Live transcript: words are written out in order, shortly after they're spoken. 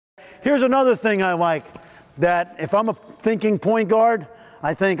Here's another thing I like, that if I'm a thinking point guard,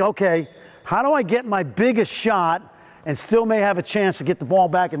 I think, okay, how do I get my biggest shot and still may have a chance to get the ball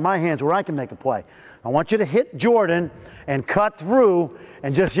back in my hands where I can make a play? I want you to hit Jordan and cut through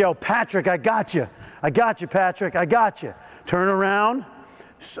and just yell, Patrick, I got you. I got you, Patrick, I got you. Turn around,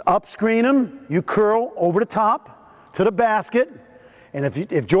 up screen him, you curl over the top to the basket, and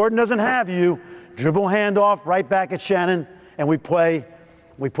if Jordan doesn't have you, dribble handoff right back at Shannon, and we play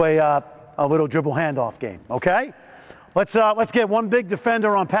a little dribble handoff game, okay? Let's get one big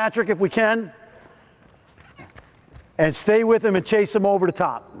defender on Patrick if we can, and stay with him and chase him over the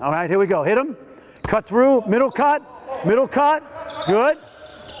top. All right, here we go. Hit him, cut through, middle cut, good,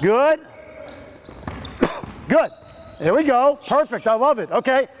 good, good. There we go, perfect, I love it.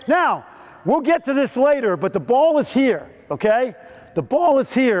 Okay, now, we'll get to this later, but the ball is here, okay? The ball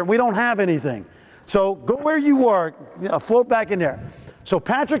is here, we don't have anything. So go where you were, float back in there. So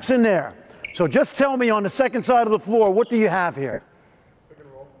Patrick's in there. So just tell me on the second side of the floor, what do you have here? Pick and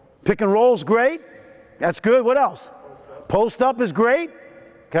roll. Pick and roll's great. That's good. What else? Post up is great.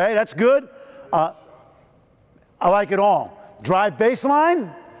 Okay, that's good. I like it all. Drive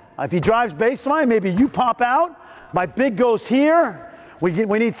baseline. If he drives baseline, maybe you pop out. My big goes here. We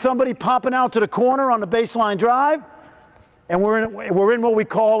need somebody popping out to the corner on the baseline drive. And we're in what we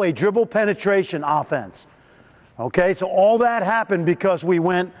call a dribble penetration offense. Okay, so all that happened because we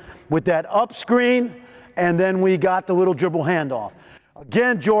went with that up screen and then we got the little dribble handoff.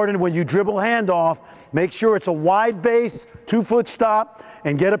 Again, Jordan, when you dribble handoff, make sure it's a wide base, 2-foot stop,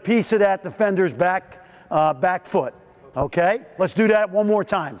 and get a piece of that defender's back foot. Okay, let's do that one more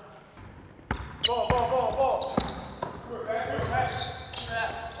time. Ball.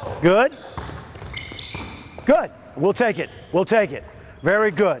 Good. Good. We'll take it. We'll take it.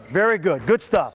 Very good. Very good. Good stuff.